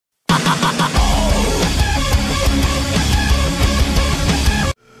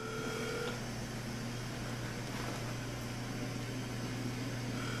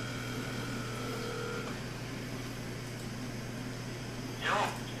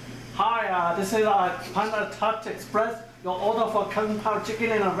this is Panda Touch Express. Your order for Kung Pao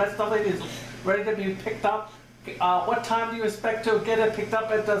chicken and the rest of it is ready to be picked up. What time do you expect to get it picked up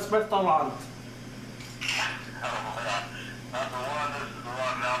at this restaurant?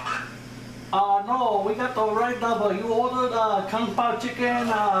 No, we got the right number. You ordered Kung Pao chicken,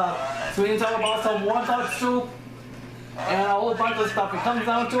 sweet and sour about some wonton soup, and a whole bunch of stuff. It comes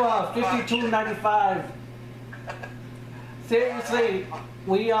down to $52.95. Seriously,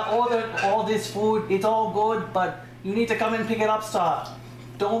 we ordered all this food. It's all good, but you need to come and pick it up, sir.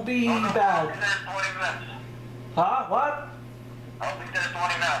 Don't be bad. Huh? What? I'll be there in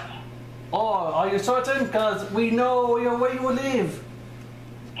 20 minutes. Oh, are you certain? Because we know where you live.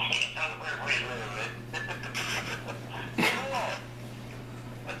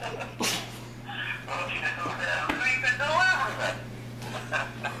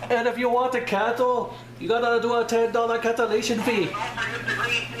 And if you want to cancel, you gotta do a $10 cancellation fee. Don't forget the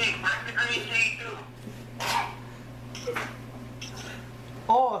green tea. Bring the green tea too.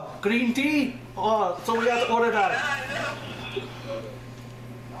 Oh, green tea? Oh, so we have to order that.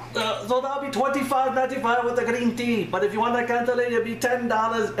 So that'll be $25.95 with the green tea. But if you want to cancel it, it'll be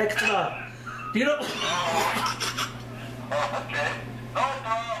 $10 extra. Do you know? Oh, okay. No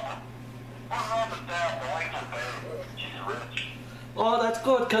problem. What's wrong with that? The wife will pay. She's rich. Oh, that's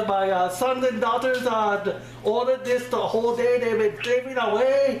good, because my sons and daughters ordered this the whole day. They've been giving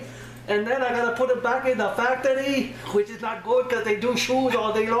away. And then I gotta put it back in the factory, which is not good because they do shoes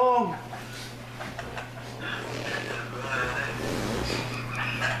all day long.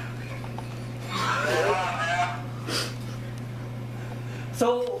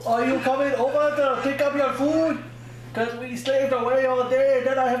 So, are you coming over to pick up your food? Because we slaved away all day, and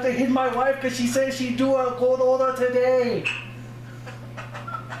then I have to hit my wife because she says she'd do a cold order today.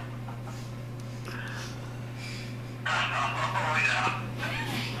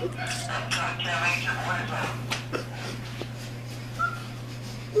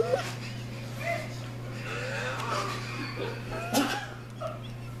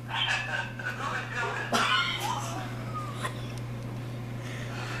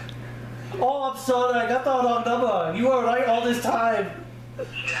 Oh, I'm sorry, I got the wrong number. You were right all this time.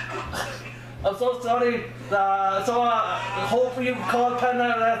 I'm so sorry. Hopefully you can call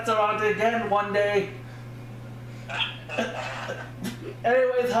Panda Restaurant again one day.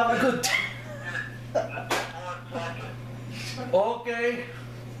 Anyways, have a good day. Okay.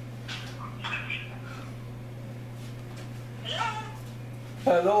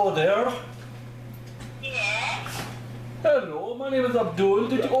 Hello there. Yes. Hello, my name is Abdul.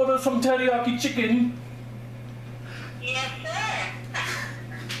 Did you order some teriyaki chicken? Yes, sir.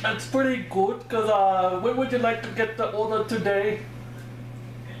 That's pretty good, because when would you like to get the order today?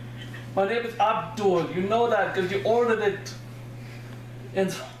 My name is Abdul. You know that because you ordered it. And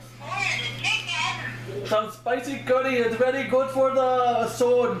Order the chicken. some spicy curry is very good for the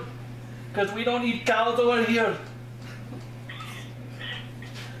soul, because we don't eat cows over here.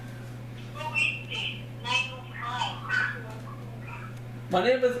 Who is this? 905. My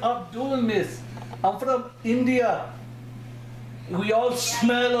name is Abdul, miss. I'm from India. We all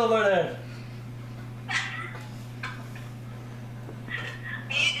smell over there.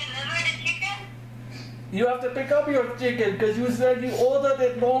 Will you deliver the chicken? You have to pick up your chicken because you said you ordered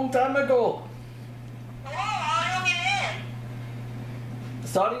it long time ago. Oh, how long it is?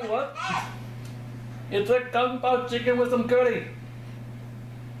 Sorry, what? Oh, It's a Kung Pao chicken with some curry.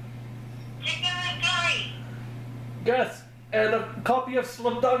 chicken and curry. Yes, and a copy of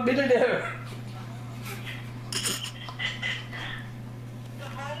Slumdog Millionaire. The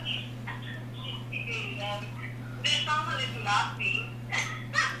homie. This someone is laughing.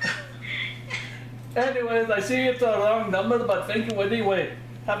 Anyways, I see it's a wrong number, but thank you anyway.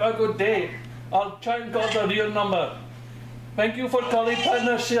 Have a good day. I'll try and call the real number. Thank you for calling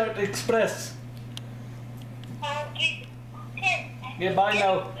Panda Express. Okay. Okay. Okay, bye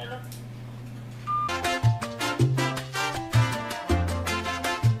now. Hello.